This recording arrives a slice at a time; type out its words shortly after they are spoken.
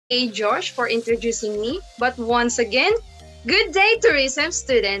Josh, for introducing me. But once again, good day, tourism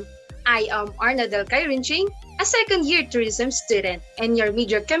student. I am Arna Del Kairinching, a second-year tourism student and your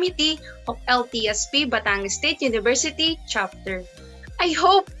major committee of LTSP Batangas State University chapter. I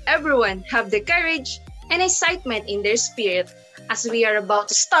hope everyone have the courage and excitement in their spirit as we are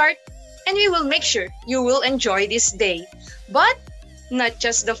about to start, and we will make sure you will enjoy this day. But not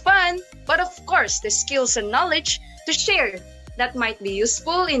just the fun, but of course the skills and knowledge to share that might be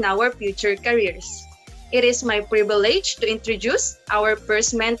useful in our future careers. It is my privilege to introduce our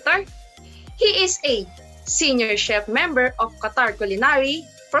first mentor. He is a senior chef member of Qatar Culinary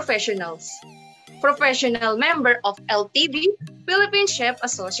Professionals, professional member of LTB, Philippine Chef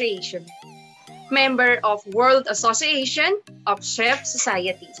Association, member of World Association of Chef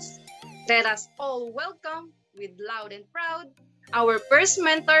Societies. Let us all welcome with loud and proud our first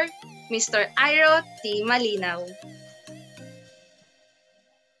mentor, Mr. Airo T. Malinaw.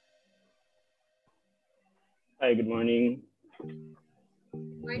 Hi, good morning.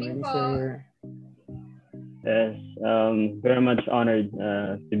 Morning po. Sir. Yes, very much honored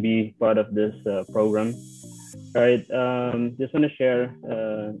to be part of this program. All right, just want to share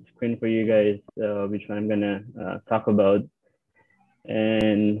a screen for you guys, which one I'm gonna talk about,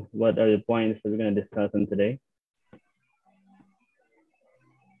 and what are the points that we're gonna discuss on today.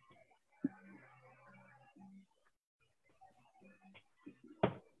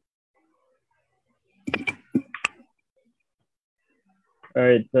 All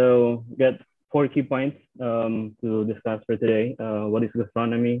right, so we got 4 key points to discuss for today. What is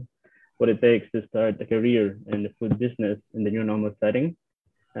gastronomy? What it takes to start a career in the food business in the new normal setting,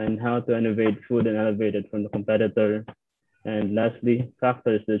 and how to innovate food and elevate it from the competitor. And lastly,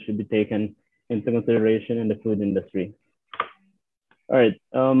 factors that should be taken into consideration in the food industry. All right,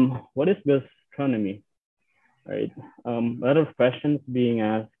 what is gastronomy? All right, a lot of questions being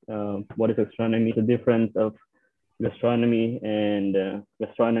asked. What is gastronomy? The difference of gastronomy and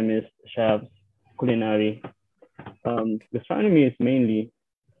gastronomists, chefs, culinary. Gastronomy is mainly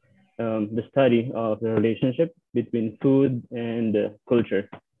the study of the relationship between food and culture.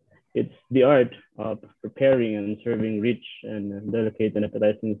 It's the art of preparing and serving rich and delicate and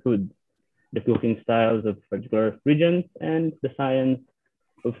appetizing food, the cooking styles of particular regions, and the science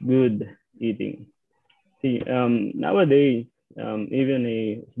of good eating. See, nowadays, even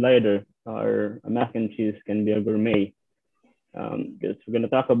a slider or a mac and cheese can be a gourmet. Because we're going to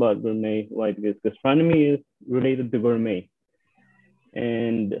talk about gourmet. Why? Because gastronomy is related to gourmet,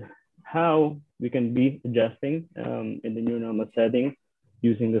 and how we can be adjusting in the new normal setting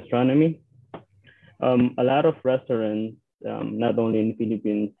using gastronomy. A lot of restaurants, not only in the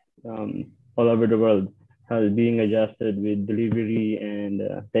Philippines, all over the world, are being adjusted with delivery and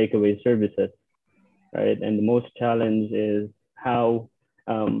takeaway services, right? And the most challenge is how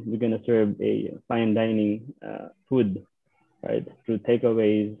we're gonna serve a fine dining food, right, through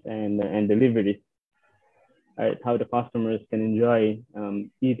takeaways and deliveries, right? How the customers can enjoy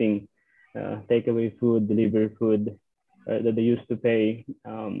eating takeaway food, delivery food that they used to pay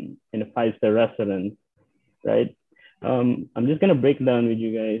in a 5-star restaurant, right? I'm just gonna break down with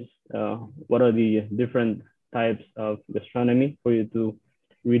you guys what are the different types of gastronomy for you to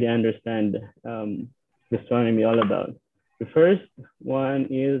really understand gastronomy all about. The first one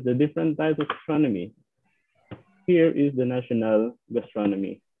is the different types of gastronomy. Here is the national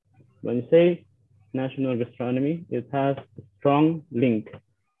gastronomy. When you say national gastronomy, it has a strong link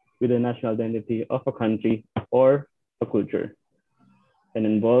with the national identity of a country or a culture, and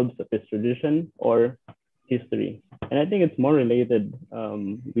involves its tradition or history. And I think it's more related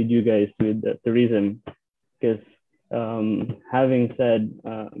with you guys with tourism, because having said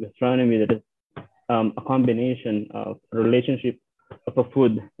gastronomy, that is a combination of a relationship of a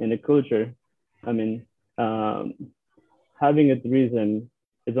food and a culture. I mean, having a tourism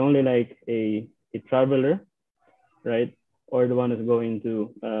is only like a traveler, right? Or the one who's going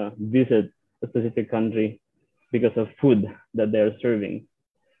to visit a specific country because of food that they're serving.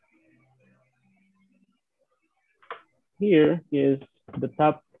 Here is the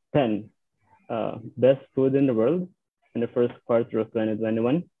top 10 best food in the world in the first quarter of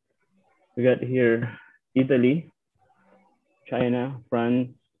 2021. We got here Italy, China,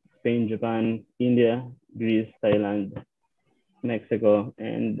 France, Spain, Japan, India, Greece, Thailand, Mexico,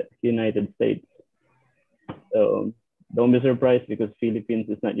 and United States. So don't be surprised because Philippines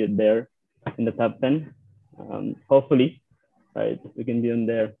is not yet there in the top 10. Hopefully, right, we can be on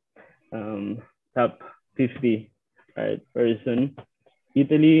their top 50, right, very soon.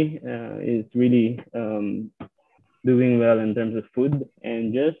 Italy is really doing well in terms of food,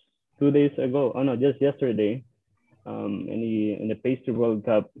 and just 2 days ago, oh no, just yesterday, In the pastry World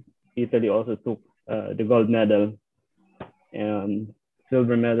Cup, Italy also took the gold medal.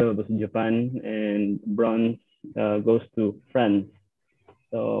 Silver medal was Japan, and bronze goes to France.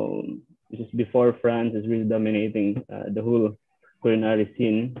 So just before France is really dominating the whole culinary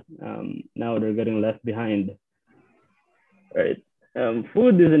scene, now they're getting left behind, right?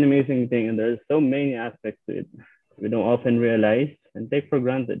 Food is an amazing thing, and there's so many aspects to it we don't often realize and take for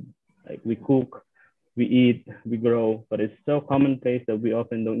granted. Like we cook, we eat, we grow, but it's so commonplace that we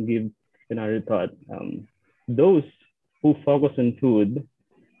often don't give culinary thought. Those who focus on food,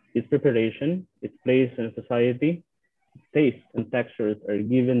 its preparation, its place in society, taste and textures are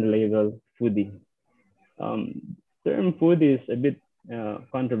given the label foodie. Term food is a bit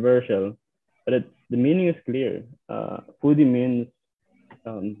controversial, but the meaning is clear. Foodie means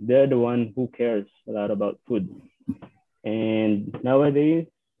they're the one who cares a lot about food. And nowadays,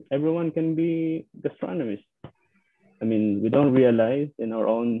 everyone can be gastronomist. I mean, we don't realize in our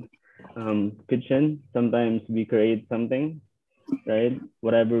own kitchen, sometimes we create something, right?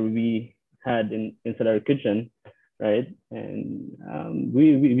 Whatever we had inside our kitchen, right? And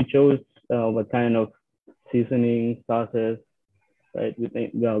we chose what kind of seasoning, sauces, right?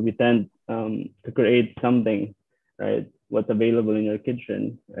 We tend to create something, right? What's available in your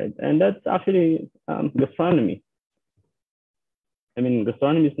kitchen, right? And that's actually gastronomy. I mean,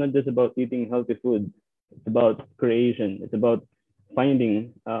 gastronomy is not just about eating healthy food. It's about creation. It's about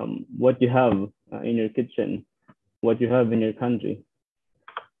finding what you have in your kitchen, what you have in your country,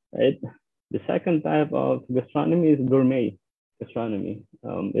 right? The second type of gastronomy is gourmet gastronomy.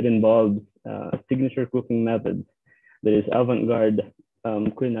 It involves signature cooking methods. There is avant-garde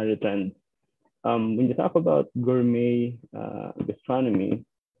culinary trends. When you talk about gourmet gastronomy,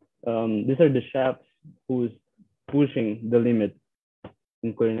 these are the chefs who's pushing the limit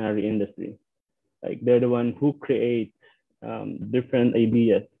in culinary industry. Like they're the one who create different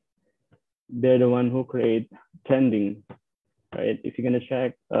ideas. They're the one who create trending, right? If you're gonna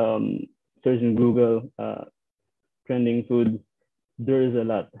check, search in Google, trending foods, there is a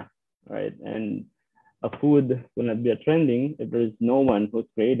lot, right? And a food will not be a trending if there is no one who's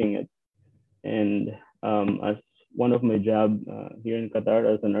creating it. And as one of my job here in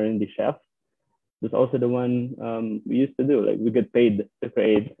Qatar as an R&D chef, that's also the one we used to do. Like we get paid to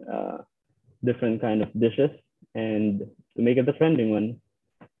create different kind of dishes and to make it the trending one.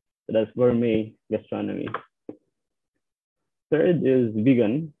 So that's gourmet gastronomy. Third is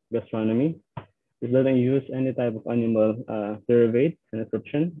vegan gastronomy. It doesn't use any type of animal derivatives in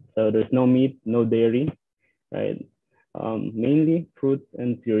description. So there's no meat, no dairy, right? Mainly fruits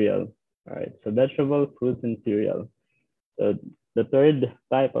and cereal, right? So vegetable, fruits, and cereal. So the third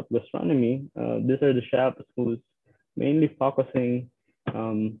type of gastronomy, these are the chefs who's mainly focusing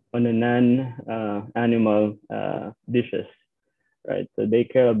on the non-animal dishes, right? So they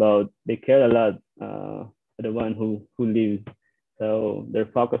care a lot the one who lives. So they're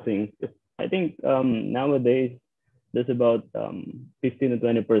focusing. I think nowadays there's about 15 to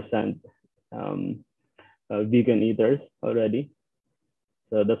 20% vegan eaters already.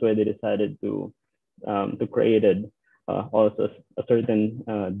 So that's why they decided to create also a certain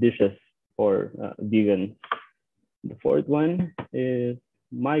dishes for vegan. The fourth one is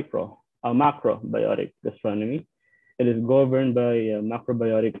macrobiotic gastronomy. It is governed by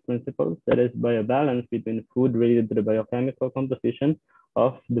macrobiotic principles, that is by a balance between food related to the biochemical composition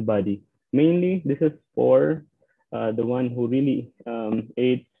of the body. Mainly, this is for the one who really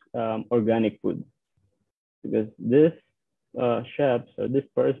eats organic food, because this chefs or this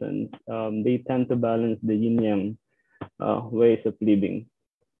person, they tend to balance the yin yang ways of living.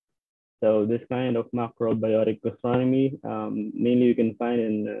 So this kind of macrobiotic gastronomy, mainly you can find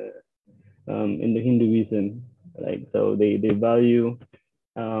in the Hinduism. Like so, they value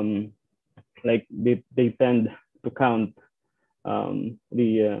like they tend to count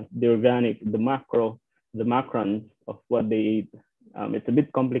the organic, the macrons of what they eat. It's a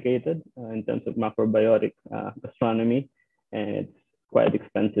bit complicated in terms of macrobiotic gastronomy, and it's quite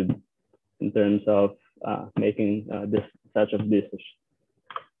expensive in terms of making such of dishes.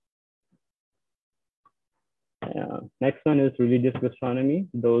 Next one is religious gastronomy,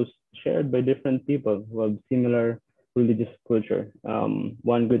 those shared by different people who have similar religious culture.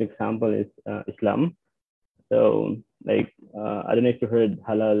 One good example is Islam. So like, I don't know if you heard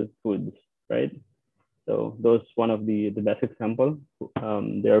halal foods, right? So those one of the best example.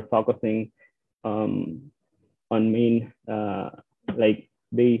 They're focusing on main, like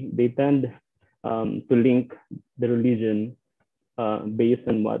they tend to link the religion based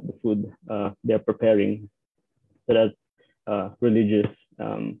on what the food they're preparing. So that's religious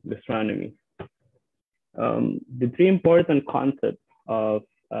gastronomy. The three important concepts of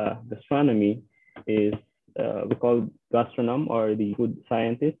gastronomy is we call gastronom or the food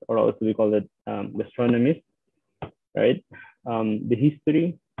scientist, or also we call it gastronomist, right? The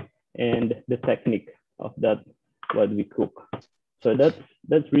history and the technique of that what we cook. So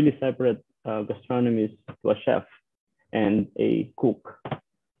that's really separate gastronomist to a chef and a cook,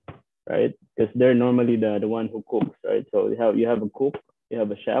 right? Because they're normally the one who cooks, right? So you have a cook, you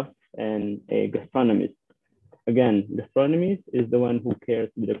have a chef, and a gastronomist. Again, gastronomist is the one who cares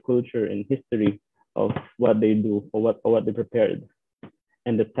with the culture and history of what they do or what they prepared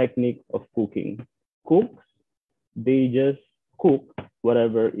and the technique of cooking. Cooks, they just cook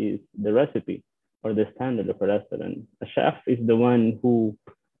whatever is the recipe or the standard of a restaurant. A chef is the one who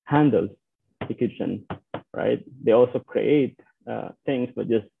handles the kitchen, right? They also create things, but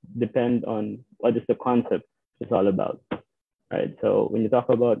just depend on what is the concept it's all about, right? So when you talk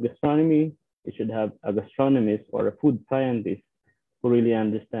about gastronomy, you should have a gastronomist or a food scientist who really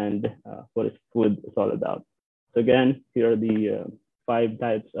understand what is food is all about. So again, here are the five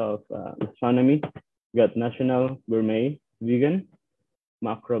types of gastronomy. We got national, gourmet, vegan,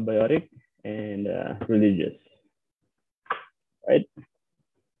 macrobiotic, and religious, right?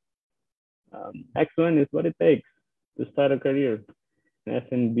 Next one is what it takes to start a career in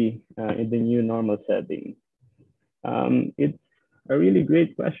F&B in the new normal setting. It's a really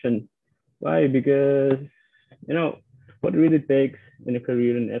great question. Why? Because what it really takes in a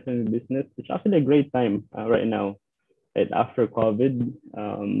career in F&B business. It's actually a great time right now. Right after COVID,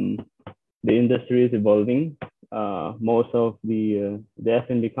 the industry is evolving. Most of the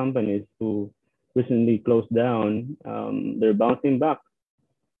F&B companies who recently closed down, they're bouncing back.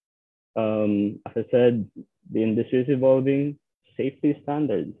 As I said, the industry is evolving. Safety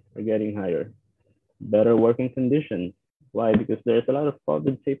standards are getting higher. Better working conditions. Why? Because there's a lot of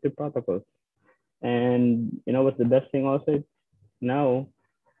COVID safety protocols. And you know what's the best thing also? Now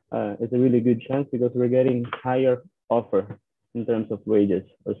it's a really good chance because we're getting higher offer in terms of wages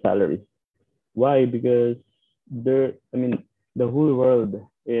or salaries. Why? Because the whole world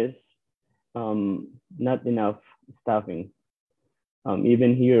is not enough staffing.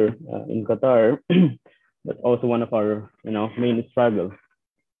 Even here in Qatar, that's also one of our main struggles.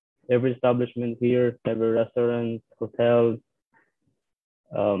 Every establishment here, every restaurant, hotels,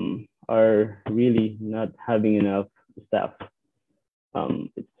 are really not having enough staff.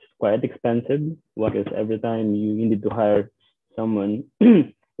 It's quite expensive because every time you need to hire someone,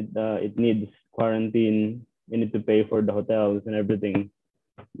 it needs quarantine. You need to pay for the hotels and everything.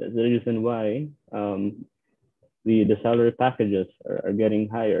 That's the reason why the salary packages are getting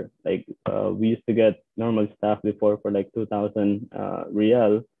higher. Like we used to get normal staff before for like 2,000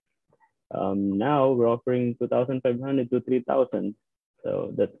 real. Now we're offering 2,500 to 3,000.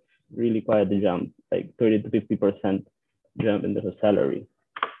 So that's really quite a jump, like 30 to 50% jump in the salary.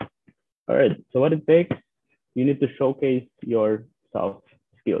 All right. So what it takes, you need to showcase your soft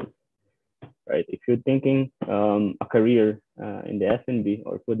skills, right? If you're thinking a career in the F&B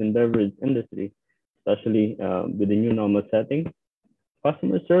or food and beverage industry, especially with the new normal setting,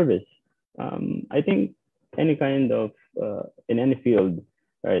 customer service. I think any kind of in any field,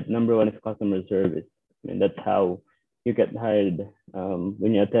 right? Number one is customer service. I mean, that's how you get hired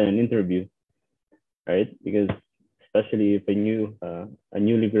when you attend an interview, right? Because especially if a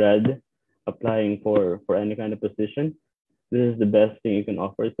newly grad applying for any kind of position, this is the best thing you can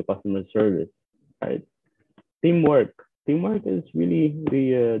offer is the customer service, right? Teamwork. Teamwork is really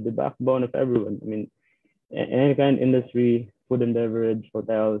the backbone of everyone. I mean, any kind of industry, food and beverage,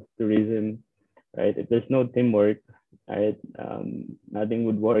 hotels, tourism, right? If there's no teamwork, right, nothing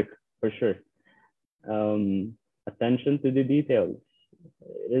would work for sure. Attention to the details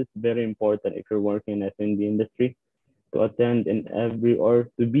is very important if you're working in the industry to attend in every or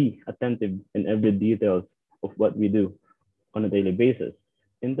to be attentive in every details of what we do on a daily basis.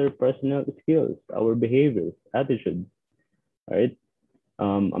 Interpersonal skills, our behaviors, attitudes, right?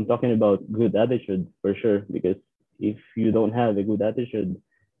 I'm talking about good attitude for sure, because if you don't have a good attitude,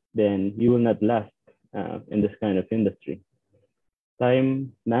 then you will not last in this kind of industry.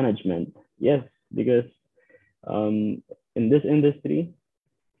 Time management, yes, because in this industry,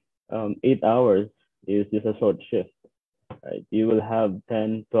 8 hours is just a short shift, right? You will have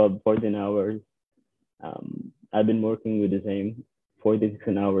 10, 12, 14 hours. I've been working with the same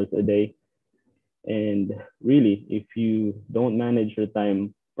 46 hours a day. And really, if you don't manage your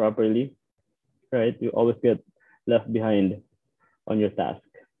time properly, right, you always get left behind on your task.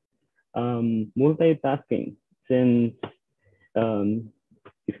 Multitasking, since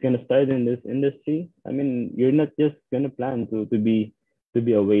if you're gonna start in this industry, I mean, you're not just gonna plan to be to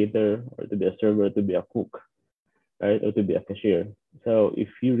be a waiter or to be a server, to be a cook, right? Or to be a cashier. So if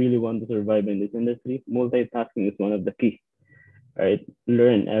you really want to survive in this industry, multitasking is one of the key, right?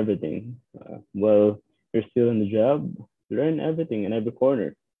 Learn everything. While you're still in the job, learn everything in every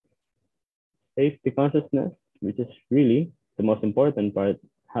corner. Safety consciousness, which is really the most important part,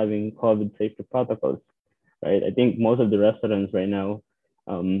 having COVID safety protocols, right? I think most of the restaurants right now,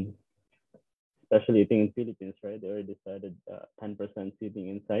 um, especially I think in Philippines, right, they already decided 10% seating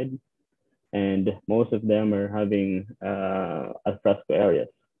inside, and most of them are having al fresco areas.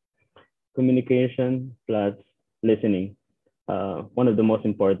 Communication plus listening, one of the most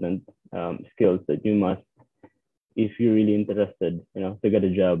important skills that you must, if you're really interested, to get a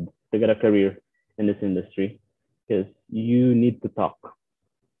job, to get a career in this industry, because you need to talk.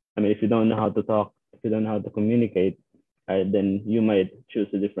 I mean, if you don't know how to talk, if you don't know how to communicate, then you might choose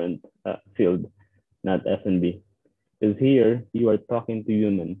a different field, not F&B. Because here you are talking to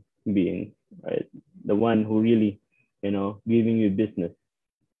human beings, right? The one who really, giving you business.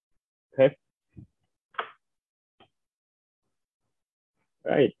 Okay.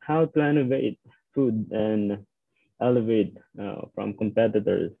 Right. How to innovate food and elevate from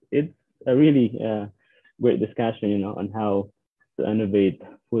competitors. It's a really great discussion, on how to innovate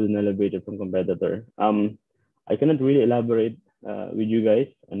food and elevate it from competitor. I cannot really elaborate with you guys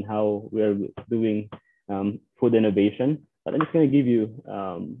on how we are doing food innovation, but I'm just going to give you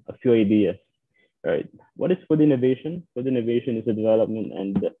a few ideas. Right. What is food innovation? Food innovation is the development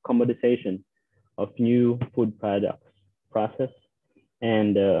and the commoditization of new food products, process,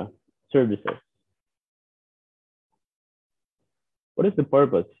 and services. What is the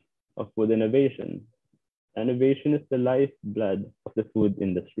purpose of food innovation? Innovation is the lifeblood of the food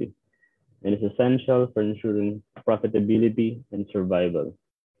industry and is essential for ensuring profitability and survival.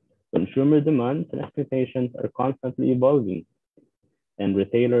 Consumer demands and expectations are constantly evolving, and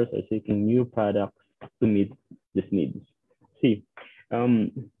retailers are seeking new products to meet these needs. See,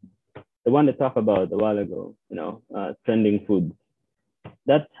 the one I talked about a while ago, trending food.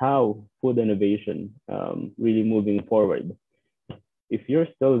 That's how food innovation really moving forward. If you're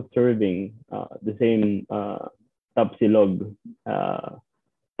still serving the same tapsilog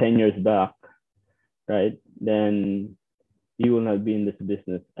 10 years back, right, then you will not be in this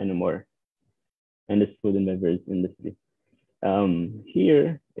business anymore, and this food and beverage industry.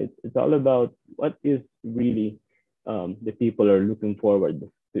 Here, it's all about what is really the people are looking forward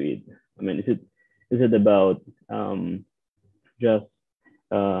to eat. I mean, is it about just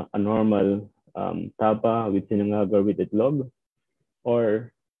a normal tapa with sinangag or with itlog,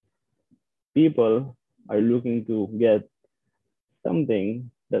 or people are looking to get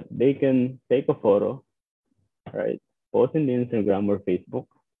something that they can take a photo, right, post in the Instagram or Facebook,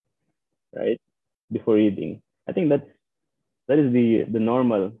 right, before eating. I think that is the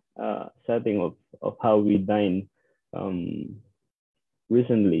normal setting of how we dine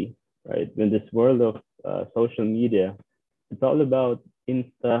recently, right? In this world of social media, it's all about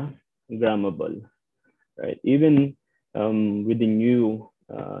Instagrammable, right? Even with the new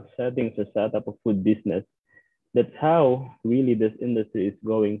settings or setup of food business, that's how really this industry is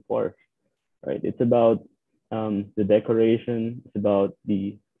going for, right? It's about the decoration, it's about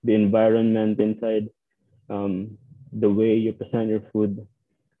the environment inside, the way you present your food.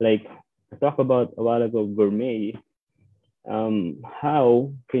 Like I talked about a while ago, gourmet.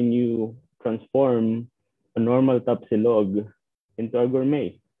 How can you transform a normal tapsilog into a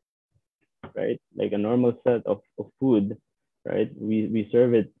gourmet, right? Like a normal set of food, right? We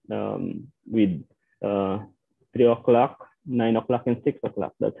serve it with 3 o'clock, 9 o'clock, and 6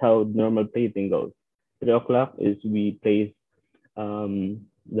 o'clock. That's how normal plating goes. 3 o'clock is we place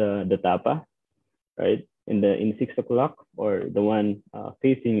the tapa, right? In 6 o'clock, or the one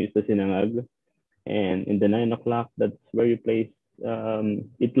facing is the sinangag, and in the 9 o'clock, that's where you place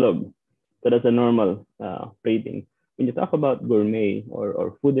itlog. So that's a normal plating. When you talk about gourmet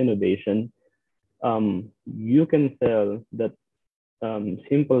or food innovation, you can sell that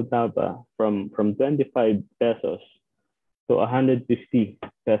simple tapa from 25 pesos to 150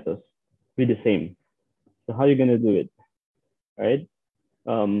 pesos with the same. So how are you gonna do it, right?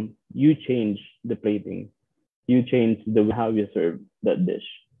 You change the plating, you change the how you serve that dish.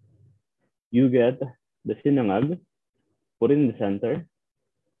 You get the sinangag, put it in the center,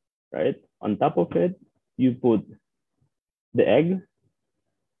 right? On top of it, you put the egg,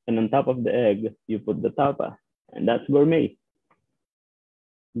 and on top of the egg, you put the tapa, and that's gourmet.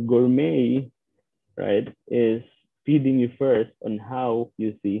 Gourmet, right, is feeding you first on how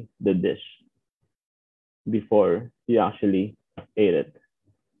you see the dish before you actually ate it.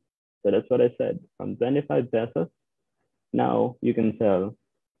 So that's what I said. From 25 pesos Now you can sell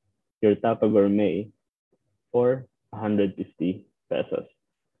your Tapa Gourmet for 150 pesos.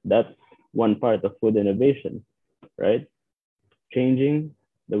 That's one part of food innovation, right? Changing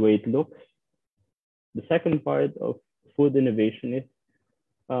the way it looks. The second part of food innovation is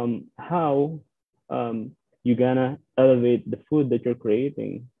how you're gonna elevate the food that you're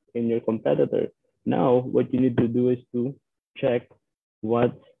creating in your competitor. Now, what you need to do is to check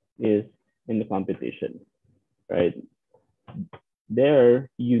what is in the competition, right? There,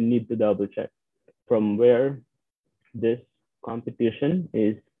 you need to double check from where this competition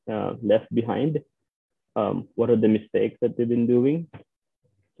is left behind. What are the mistakes that they've been doing?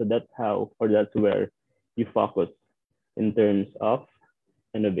 So that's how, or that's where you focus in terms of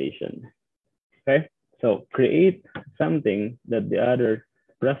innovation. Okay, so create something that the other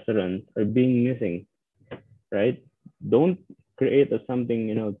restaurants are being missing, right? Don't create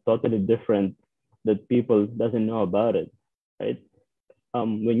something totally different that people doesn't know about it, right?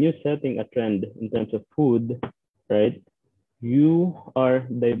 When you're setting a trend in terms of food, right, you are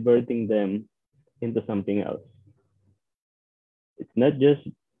diverting them into something else. It's not just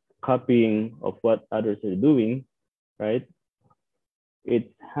copying of what others are doing, right? It's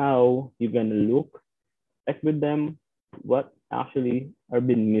how you're gonna look, check with them, what actually are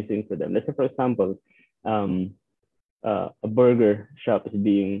been missing for them. Let's say, for example, um, a burger shop is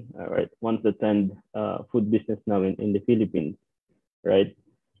being right, one of the trend food business now in the Philippines, right?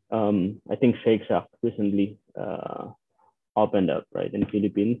 I think Shake Shack recently opened up right in the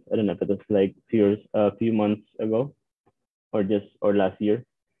Philippines. I don't know if it was like a few months ago or last year.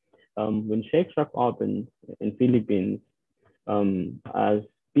 When Shake Shack opened in Philippines, as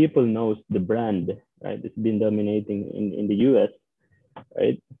people knows the brand, right? It's been dominating in the US,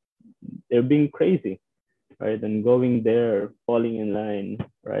 right? They're being crazy, right? And going there, falling in line,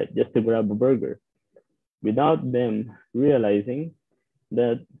 right? Just to grab a burger without them realizing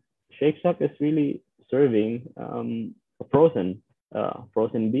that Shake Shack is really serving a frozen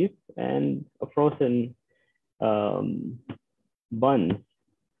beef and a frozen um, bun.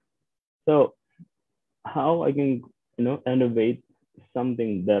 So how I can innovate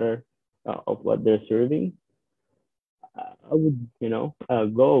something better of what they're serving? I would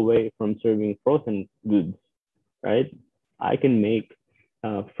go away from serving frozen goods, right? I can make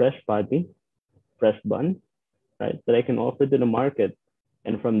fresh patty, fresh bun, right? That I can offer to the market,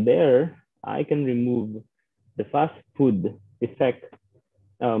 and from there I can remove the fast food effect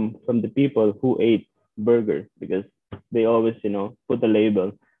from the people who ate burger, because they always put a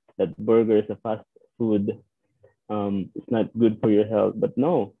label that burger is a fast food, it's not good for your health. But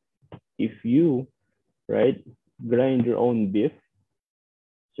no, if you right grind your own beef,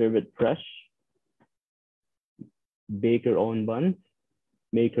 serve it fresh, bake your own buns,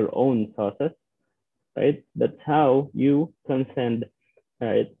 make your own sauces, right? That's how you transcend,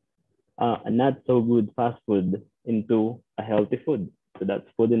 right, a not so good fast food into a healthy food. So that's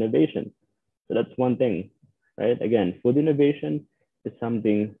food innovation. So that's one thing, right? Again, food innovation is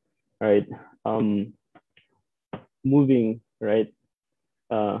something, right? Moving, right?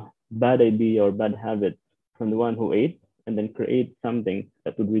 Bad idea or bad habit from the one who ate, and then create something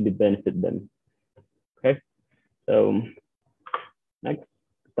that would really benefit them. Okay. So next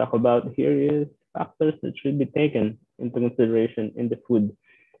talk about here is factors that should be taken into consideration in the food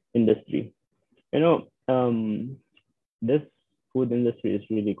industry. This food industry is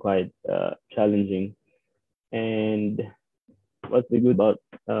really quite challenging, and what's the good about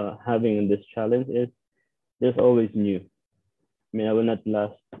having this challenge is there's always new. I mean, I will not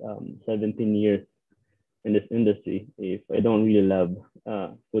last 17 years in this industry if I don't really love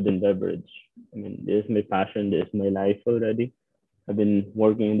food and beverage. I mean, this is my passion, this is my life already. I've been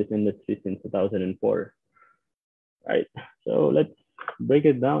working in this industry since 2004. Right. So let's break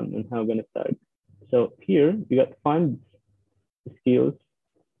it down and how I'm gonna start. So here you got funds, skills,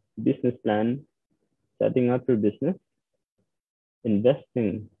 business plan, setting up your business,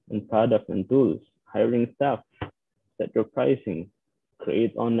 investing in product and tools, hiring staff, set your pricing,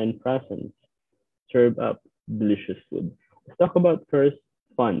 create online presence, serve up delicious food. Let's talk about first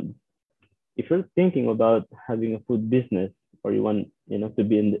funds. If you're thinking about having a food business or you want to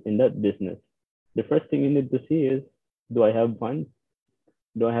be in that business, the first thing you need to see is, do I have funds?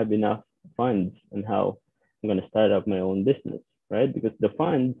 Do I have enough funds, and how I'm going to start up my own business, right? Because the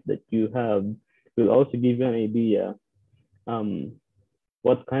funds that you have will also give you an idea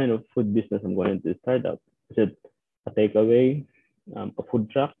what kind of food business I'm going to start up. Is it a takeaway, a food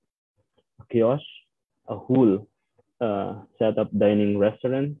truck, a kiosk, a whole setup dining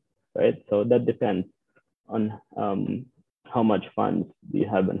restaurant, right? So that depends on how much funds do you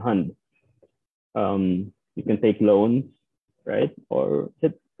have in hand. You can take loans, right? Or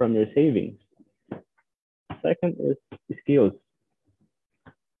is it from your savings? Second is skills.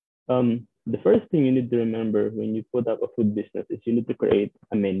 The first thing you need to remember when you put up a food business is you need to create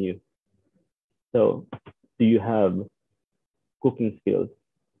a menu. So, do you have cooking skills,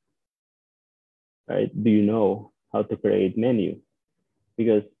 right? Do you know how to create menu?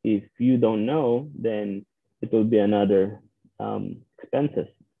 Because if you don't know, then it will be another expenses.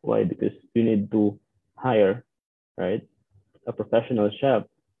 Why? Because you need to hire, right, a professional chef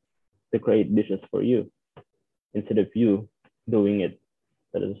to create dishes for you instead of you doing it.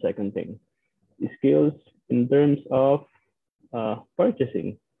 That is the second thing. Skills in terms of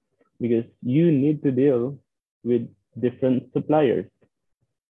purchasing, because you need to deal with different suppliers.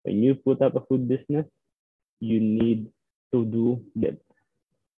 When you put up a food business, you need to do that.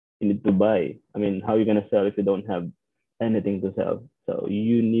 You need to buy. I mean, how are you gonna sell if you don't have anything to sell? So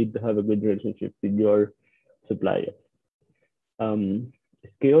you need to have a good relationship with your supplier. Um,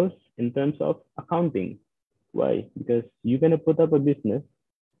 Skills in terms of accounting. Why? Because you're gonna put up a business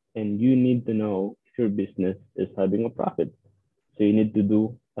and you need to know if your business is having a profit. So you need to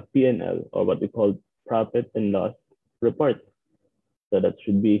do a P&L, or what we call profit and loss report. So that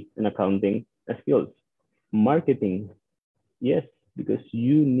should be an accounting skills. Marketing, yes, because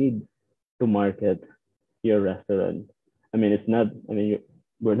you need to market your restaurant. I mean, it's not, I mean,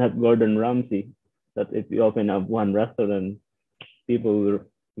 we're not Gordon Ramsay that if you open up one restaurant, people are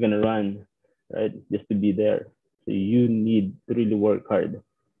going to run, right, just to be there. So you need to really work hard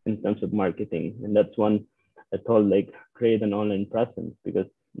in terms of marketing. And that's one I told, like, create an online presence, because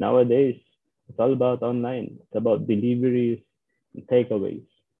nowadays it's all about online. It's about deliveries and takeaways.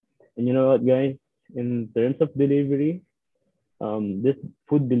 And you know what, guys? In terms of delivery, this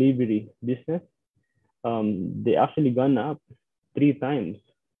food delivery business, they actually gone up 3 times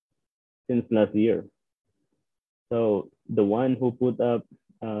since last year. So the one who put up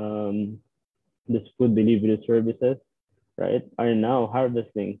this food delivery services, right, are now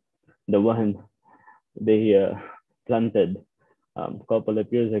harvesting the one they planted a couple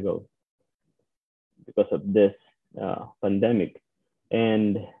of years ago because of this pandemic.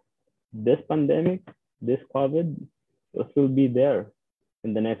 And this pandemic, this COVID, will still be there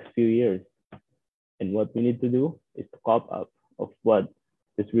in the next few years. And what we need to do is to cop up of what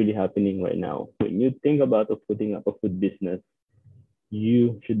is really happening right now. When you think about putting up a food business,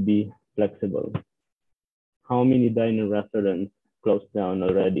 you should be flexible. How many diner restaurants closed down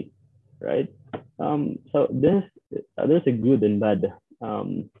already, right? So there's a good and bad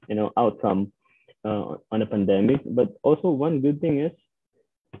outcome on a pandemic, but also one good thing is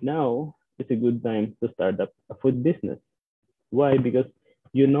now is a good time to start up a food business. Why? Because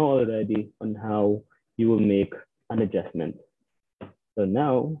you know already on how you will make an adjustment. So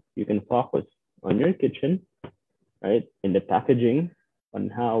now you can focus on your kitchen, right? In the packaging, on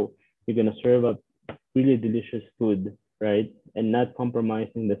how you're gonna serve up really delicious food, right? And not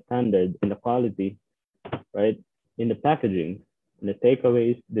compromising the standard and the quality, right? In the packaging, in the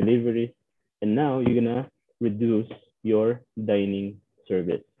takeaways, deliveries, and now you're gonna reduce your dining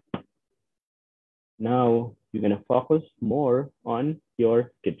service. Now you're gonna focus more on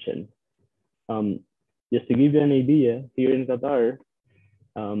your kitchen. Um, just to give you an idea, here in Qatar,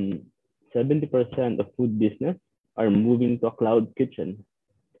 70% of food business are moving to a cloud kitchen.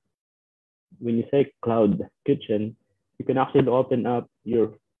 When you say cloud kitchen, you can actually open up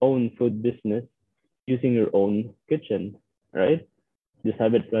your own food business using your own kitchen, right? Just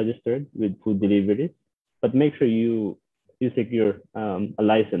have it registered with food deliveries, but make sure you secure a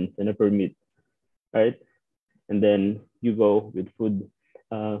license and a permit, right? And then you go with food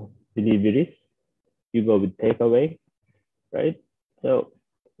uh, deliveries, you go with takeaway, right? So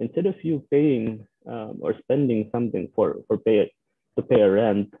instead of you paying or spending something to pay a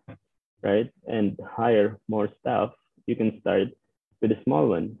rent, right, and hire more staff, you can start with a small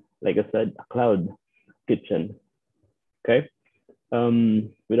one, like I said, a cloud kitchen. Okay.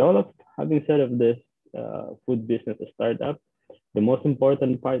 With all of having said of this food business startup, the most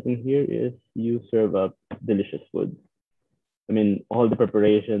important part in here is you serve up delicious food. I mean, all the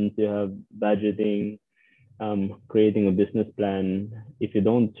preparations, you have budgeting, creating a business plan. If you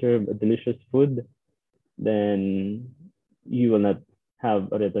don't serve a delicious food, then you will not have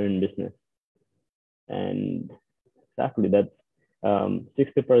a return business. And exactly that's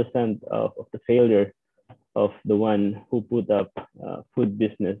 60% of the failure of the one who put up food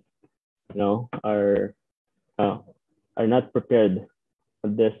business, uh, are not prepared for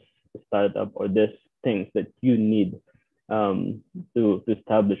this startup or this things that you need to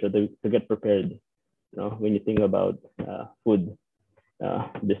establish or to get prepared. When you think about food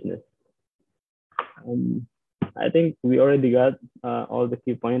business. Um, I think we already got all the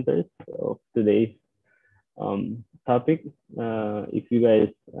key pointers of today's topic. If you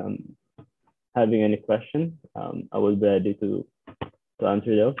guys having any question, I will be ready to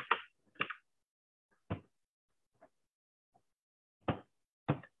answer those.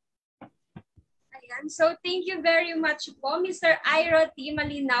 So thank you very much po, Mr. Airo T.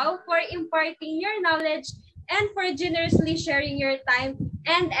 Malinaw, for imparting your knowledge and for generously sharing your time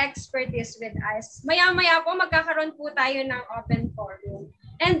and expertise with us. Maya-maya po, magkakaroon po tayo ng open forum.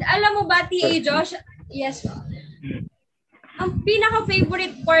 And alam mo ba, TA Josh? Yes po. Ang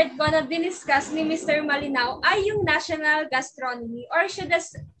pinaka-favorite part ko na diniscuss ni Mr. Malinaw ay yung national gastronomy, or should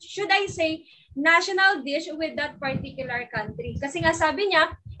I say national dish with that particular country. Kasi nga sabi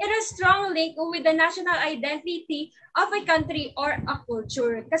niya, it has strong link with the national identity of a country or a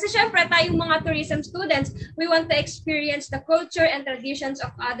culture. Kasi syempre tayong mga tourism students, we want to experience the culture and traditions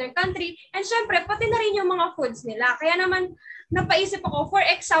of other country, and syempre pati na rin yung mga foods nila. Kaya naman napaisip ako, for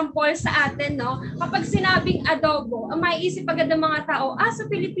example sa atin, no, kapag sinabing adobo, ang maiisip agad ng mga tao, sa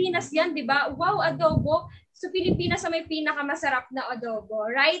Pilipinas yan, di ba? Wow, adobo. Sa Pilipinas may pinakamasarap na adobo.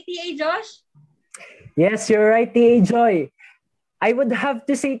 Right, TA Josh? Yes, you're right, TA Joy. I would have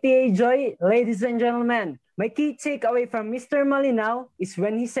to say, TA Joy, ladies and gentlemen, my key takeaway from Mr. Malinaw is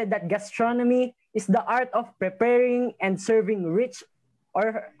when he said that gastronomy is the art of preparing and serving rich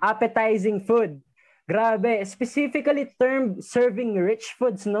or appetizing food. Grabe, specifically termed serving rich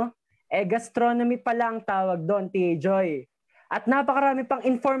foods, no? Gastronomy pala ang tawag doon, TA Joy. At napakarami pang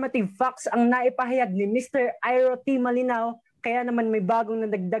informative facts ang naipahayag ni Mr. Airo T. Malinaw, kaya naman may bagong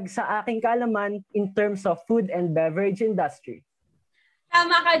nadagdag sa aking kaalaman in terms of food and beverage industry.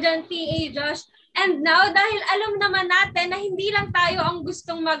 Tama ka dyan, TA Josh. And now, dahil alam naman natin na hindi lang tayo ang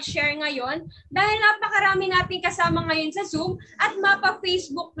gustong mag-share ngayon, dahil napakarami natin kasama ngayon sa Zoom at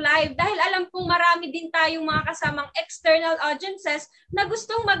mapa-Facebook Live, dahil alam kong marami din tayong mga kasamang external audiences na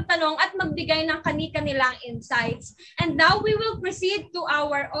gustong magtanong at magbigay ng kani-kanilang insights. And now, we will proceed to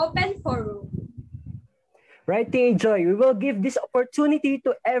our open forum. Right, TA Joy, we will give this opportunity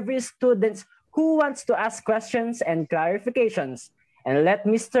to every student who wants to ask questions and clarifications. And let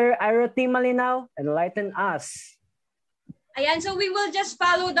Mr. Airo T. Malinaw enlighten us. Ayan, so we will just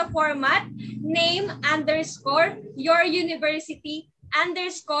follow the format. Name _ your university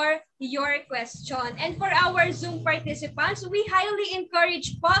 _ your question. And for our Zoom participants, we highly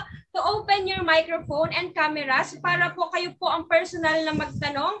encourage po to open your microphone and cameras para po kayo po ang personal na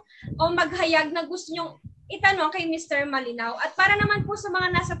magtanong o maghayag na gusto nyong itanong kay Mr. Malinaw. At para naman po sa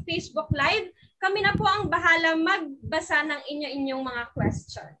mga nasa Facebook Live, kami na po ang bahala magbasa ng inyong mga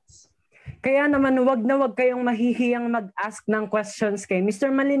questions. Kaya naman wag kayong mahihiyang mag-ask ng questions kay Mr.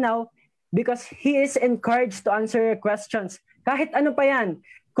 Malinaw because he is encouraged to answer your questions. Kahit ano pa yan.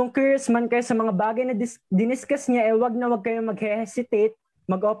 Kung curious man kayo sa mga bagay na diniscuss niya, wag kayong mag-hesitate,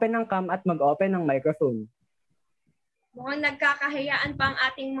 mag-open ng cam at mag-open ng microphone. Mukhang nagkakahiyaan pa ang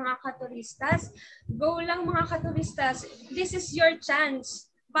ating mga katuristas. Go lang mga katuristas. This is your chance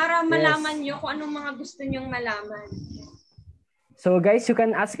para malaman nyo kung anong mga gusto nyong malaman. So guys, you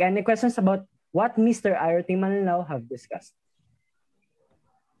can ask any questions about what Mr. Airo T. Malinaw have discussed.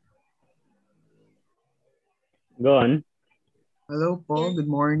 Go on. Hello po,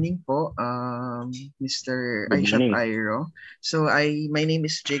 good morning po, Mr. Airo. So my name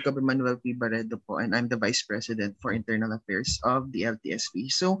is Jacob Emmanuel P. Barredo po, and I'm the Vice President for Internal Affairs of the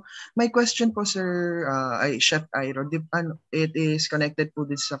LTSP. So my question po, Sir Chef Airo, it is connected po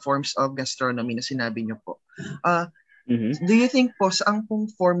din sa forms of gastronomy na sinabi niyo po. Do you think po saang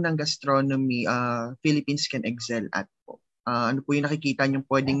pong form ng gastronomy Philippines can excel at po? Ano po yung nakikita nyo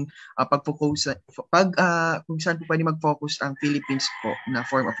pwedeng pag-focus, kung saan po pwede mag-focus ang Philippines po na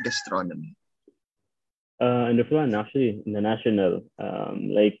form of gastronomy? In the front, actually, in the national,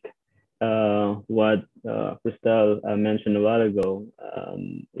 like what Crystal mentioned a while ago,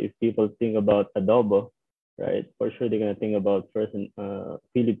 if people think about adobo, right, for sure they're going to think about first in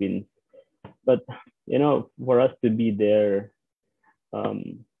Philippines. But, you know, for us to be there,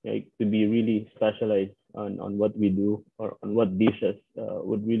 like to be really specialized on what we do or on what dishes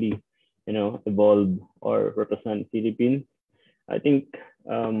would really, you know, evolve or represent Philippines. I think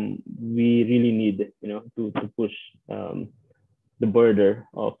we really need, you know, to push the border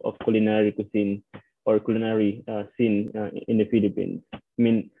of culinary cuisine or culinary scene in the Philippines. I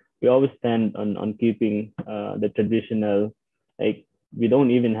mean, we always stand on keeping the traditional, like we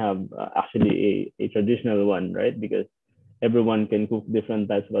don't even have actually a traditional one, right? Because everyone can cook different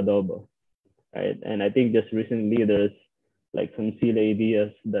types of adobo, right? And I think just recently there's like some silly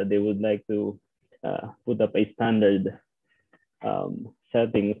ideas that they would like to put up a standard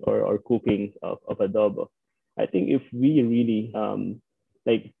settings or cooking of adobo. I think if we really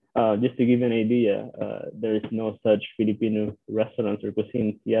just to give you an idea, there is no such Filipino restaurants or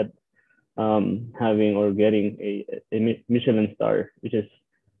cuisines yet having or getting a Michelin star, which is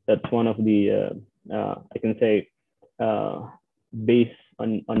that's one of the I can say based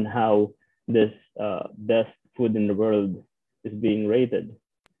on how this best food in the world is being rated,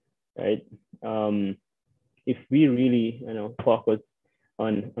 right? If we really focus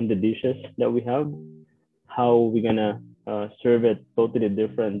on the dishes that we have, how we're gonna serve it totally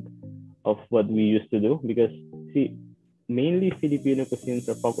different of what we used to do, because see, mainly Filipino cuisines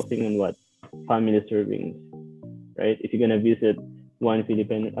are focusing on what? Family servings, right? If you're gonna visit one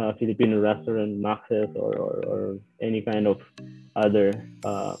Filipino restaurant, Max's or any kind of other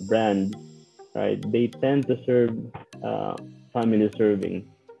brand, right? They tend to serve family serving,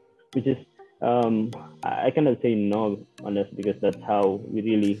 which is I cannot say no on this, because that's how we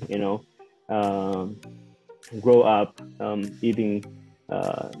really grow up eating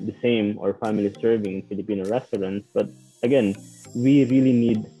the same or family serving in Filipino restaurants. But again, we really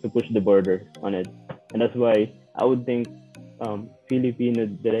need to push the border on it, and that's why I would think Filipino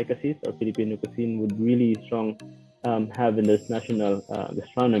delicacies or Filipino cuisine would really strong have in this national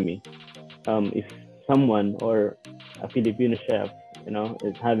gastronomy. If someone or a Filipino chef,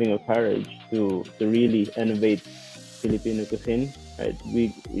 is having a courage to really innovate Filipino cuisine, right?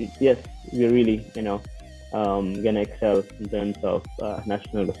 We really, gonna excel in terms of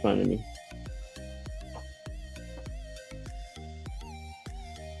national gastronomy.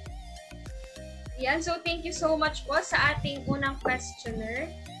 Yan, so thank you so much po sa ating unang questioner,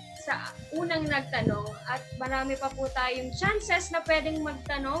 sa unang nagtanong, at marami pa po tayong chances na pwedeng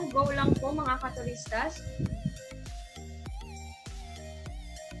magtanong. Go lang po mga katuristas.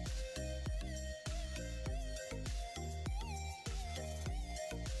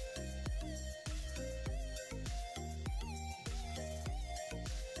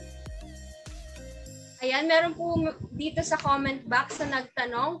 Ayan, meron po dito sa comment box na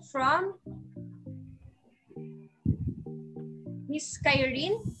nagtanong from Miss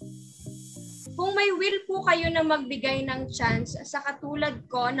Kyrene. Kung may will po kayo na magbigay ng chance sa katulad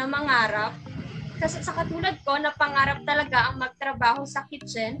ko na mangarap, kasi sa katulad ko na pangarap talaga ang magtrabaho sa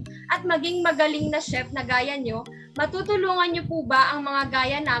kitchen at maging magaling na chef na gaya nyo, matutulungan nyo po ba ang mga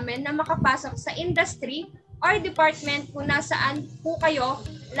gaya namin na makapasok sa industry or department kung nasaan po kayo,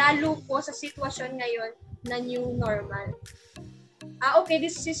 lalo po sa sitwasyon ngayon na new normal? Okay,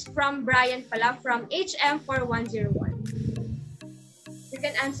 this is from Brian pala, from HM4101. You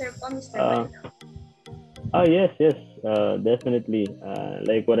can answer po, Mr. Yes, definitely.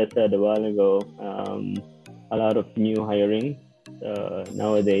 Like what I said a while ago, a lot of new hiring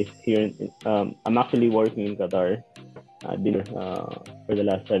nowadays here. I'm actually working in Qatar. I've been for the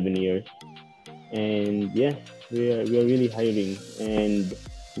last 7 years, and yes, we are really hiring, and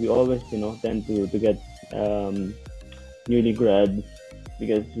we always tend to get newly grads,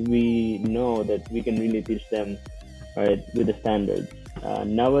 because we know that we can really teach them right with the standards.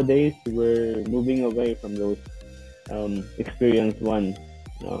 Nowadays, we're moving away from those experienced ones.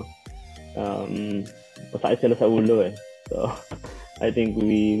 Masakit sila sa ulo eh. So I think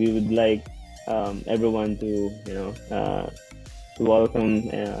we would like everyone to to welcome,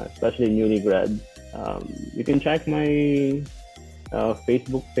 especially newly grads. You can check my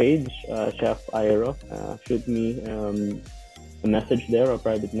Facebook page, Chef Airo. Shoot me a message there, a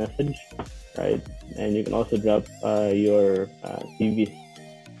private message, right? And you can also drop your CVs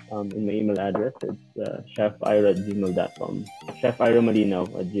in my email address. It's chefairo@gmail.com.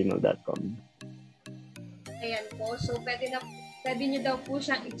 chefairo@gmail.com. Ayan po. So, pwede nyo daw po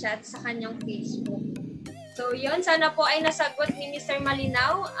siyang i-chat sa kanyang Facebook. So, yun. Sana po ay nasagot ni Mr.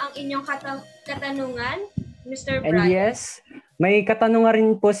 Malinaw ang inyong katanungan, Mr. Brian. And yes, may katanungan rin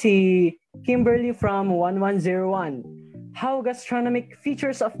po si Kimberly from 1101. How gastronomic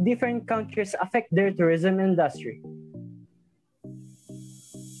features of different countries affect their tourism industry?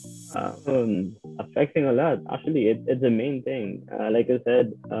 Affecting a lot. Actually, it's the main thing. Like I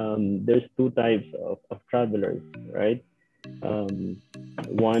said, there's two types of travelers, right?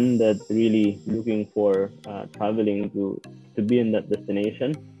 One that's really looking for traveling to be in that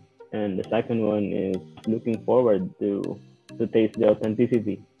destination, and the second one is looking forward to taste the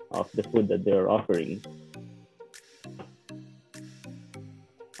authenticity of the food that they're offering.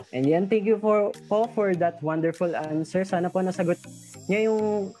 And yan, thank you for that wonderful answer. Sana po nasagot niya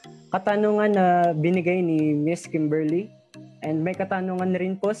yung katanungan na binigay ni Miss Kimberly. And may katanungan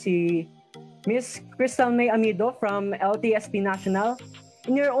rin po si Miss Crystal May Amido from LTSP National.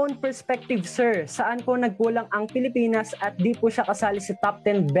 In your own perspective, sir, saan po nagkulang ang Pilipinas at di po siya kasali sa top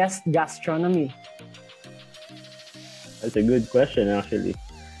 10 best gastronomy? That's a good question, actually.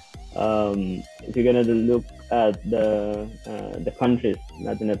 If you're gonna look at the countries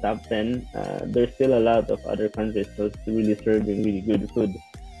not in the top 10, there's still a lot of other countries who's really serving really good food,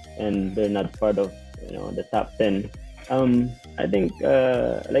 and they're not part of the top 10. I think,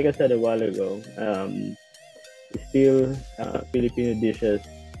 like I said a while ago, still Filipino dishes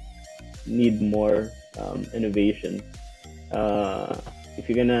need more innovation. If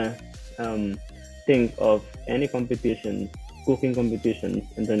you're gonna think of any competition, cooking competitions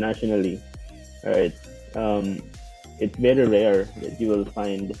internationally, right? It's very rare that you will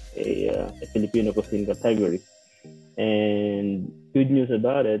find a Filipino cuisine category. And good news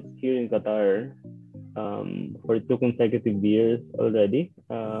about it, here in Qatar, for 2 consecutive years already,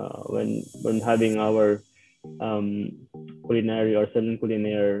 when having our culinary or Southern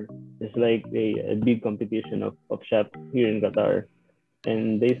Culinaire, it's like a big competition of chefs here in Qatar,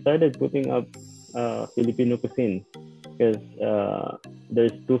 and they started putting up Filipino cuisine because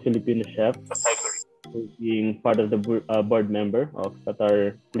there's 2 Filipino chefs being part of the board member of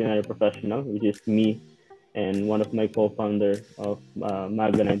Qatar Culinary Professional, which is me and one of my co-founders of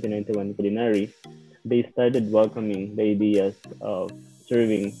MAGA 1991 Culinary. They started welcoming the ideas of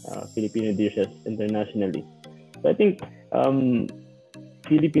serving Filipino dishes internationally. So I think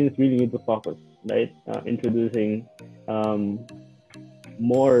Philippines really need to focus, right? Introducing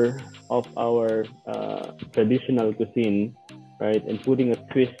more of our traditional cuisine, right, and putting a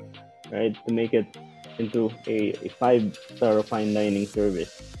twist, right, to make it into a 5-star fine dining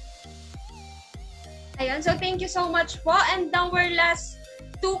service. Ayun, so thank you so much po. And now our last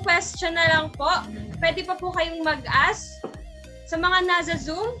 2 question na lang po. Pwede pa po kayong mag-ask. Sa mga nasa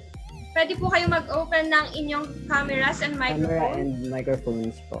Zoom, pwede po kayong mag-open ng inyong cameras and microphones. Camera and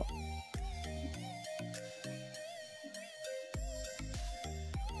microphones po.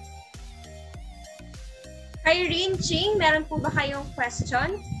 Kay Rin Ching, meron po ba kayong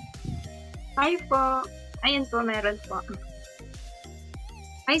question? Hi po. Ayun po, meron po.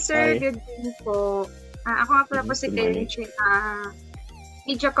 Hi sir, Hi. good evening po. Ako nga pala po si Good Kay morning. Rin Ching,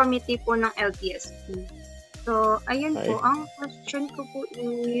 media committee po ng LTSP. So, ayun Hi. po, ang question ko po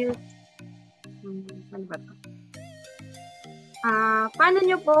is, ano ba to? Paano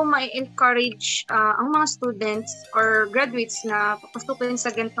nyo po ma-encourage ang mga students or graduates na papasukin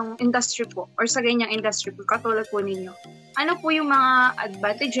sa ganitong industry po or sa ganyang industry po, katulad po ninyo? Ano po yung mga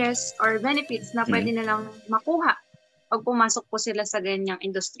advantages or benefits na pwede nilang makuha pag pumasok po sila sa ganyang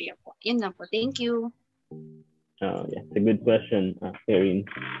industriya po? Yun lang po. Thank you. Yeah, it's a good question, Erin.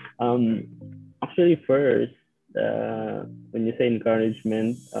 Actually, first, when you say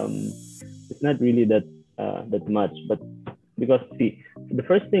encouragement, it's not really that much, but because see, the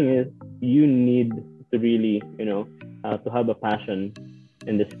first thing is you need to really, to have a passion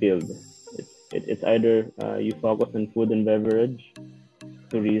in this field. It's either you focus on food and beverage,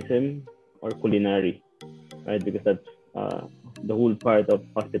 tourism, or culinary, right? Because that's the whole part of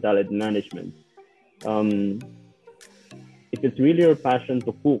hospitality management. If it's really your passion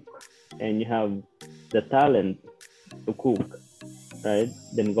to cook and you have the talent to cook, right,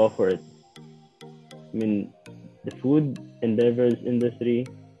 then go for it. I mean, the food and beverage industry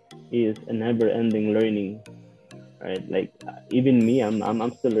is a never-ending learning, right? Like even me, I'm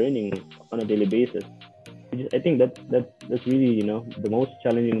still learning on a daily basis. I think that's really the most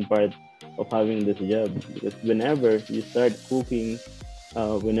challenging part of having this job, because whenever you start cooking,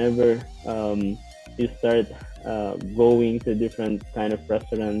 whenever you start going to different kind of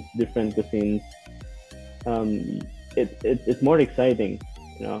restaurants, different cuisines, it's more exciting.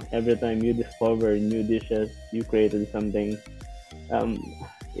 Every time you discover new dishes, you created something.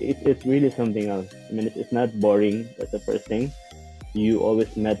 It's really something else. I mean, it's not boring. That's the first thing. You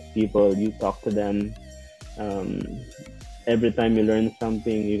always met people. You talk to them. Every time you learn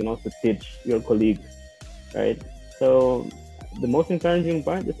something, you can also teach your colleagues, right? So the most encouraging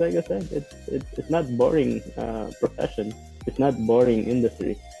part is, like I said, it's not boring profession. It's not boring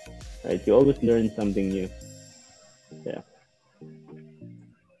industry, right? You always learn something new. Yeah.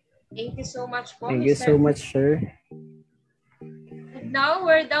 Thank you so much po, Thank you so much, sir. And now,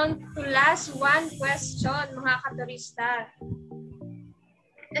 we're down to last 1 question, mga katurista.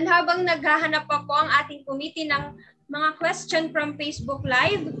 And habang naghahanap pa po ang ating committee ng mga question from Facebook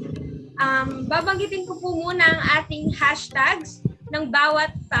Live, babanggitin ko po muna ang ating hashtags ng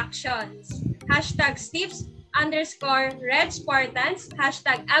bawat factions. Hashtag Steves_Red Spartans,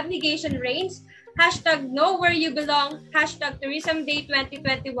 hashtag Abnegation Reigns, hashtag Know Where You Belong, hashtag Tourism Day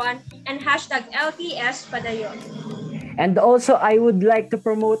 2021, and hashtag LTS Padayon. And also, I would like to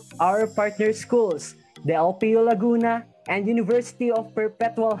promote our partner schools, the LPU Laguna and University of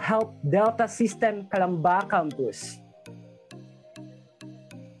Perpetual Help Delta System Calamba Campus.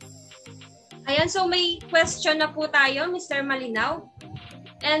 Ayan, so may question na po tayo, Mr. Malinaw.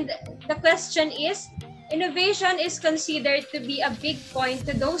 And the question is, innovation is considered to be a big point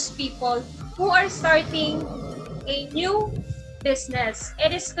to those people who are starting a new business.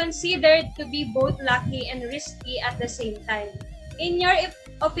 It is considered to be both lucky and risky at the same time. In your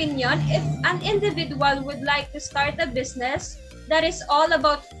opinion, if an individual would like to start a business that is all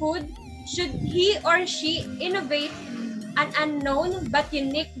about food, should he or she innovate an unknown but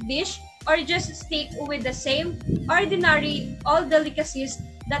unique dish, or just stick with the same ordinary all delicacies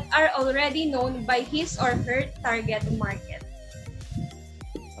that are already known by his or her target market?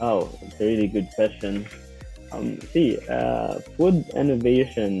 Oh, it's a really good question. Food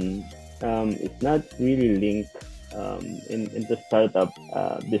innovation is not really linked into startup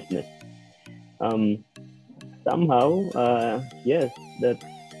business. Somehow, yes, that's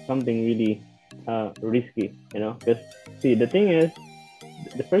something really risky, because the thing is,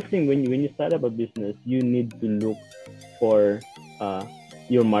 the first thing when you start up a business, you need to look for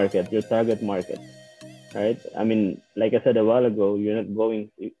your market, your target market, right? I mean, like I said a while ago, you're not going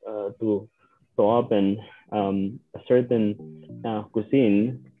to open a certain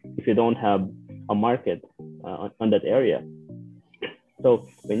cuisine if you don't have a market on that area. So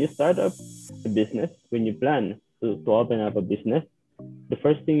when you start up a business, when you plan to open up a business, the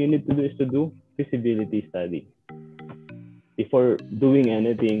first thing you need to do is to do feasibility study. Before doing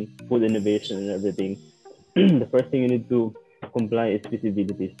anything, food innovation and everything, the first thing you need to comply is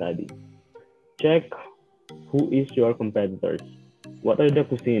feasibility study. Check who is your competitors. What are the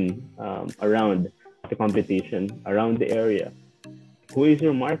cuisine around the competition, around the area? Who is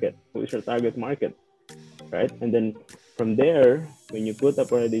your market? Who is your target market? Right? And then from there, when you put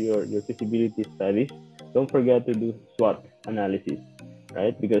up already your feasibility studies, don't forget to do SWOT analysis,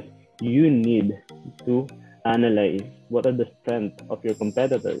 right? Because you need to analyze what are the strengths of your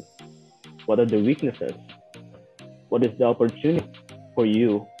competitors, what are the weaknesses, what is the opportunity for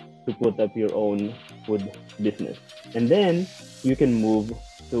you to put up your own food business. And then you can move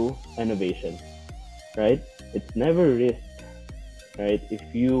to innovation, right? It's never risk, right? If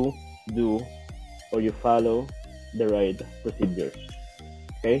you do or you follow the right procedures,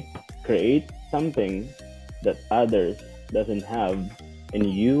 okay? Create something that others doesn't have, and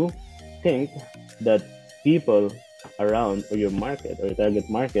you think that people around or your market or target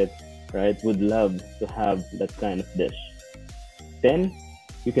market, right, would love to have that kind of dish. Then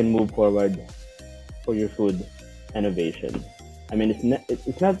you can move forward for your food innovation. I mean,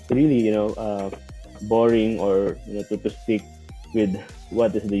 it's not really boring or to stick with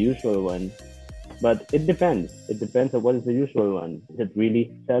what is the usual one, but it depends. It depends on what is the usual one. Is it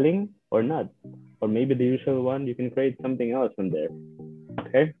really selling or not? Or maybe the usual one, you can create something else from there.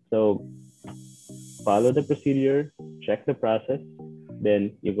 Okay, so follow the procedure, check the process,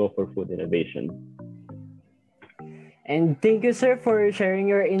 then you go for food innovation. And thank you, sir, for sharing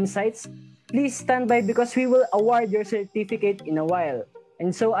your insights. Please stand by because we will award your certificate in a while.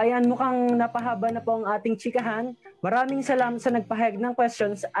 And so, ayan, mukhang napahaba na po ang ating chikahan. Maraming salamat sa nagpahayag ng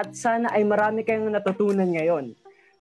questions at sana ay marami kayong natutunan ngayon.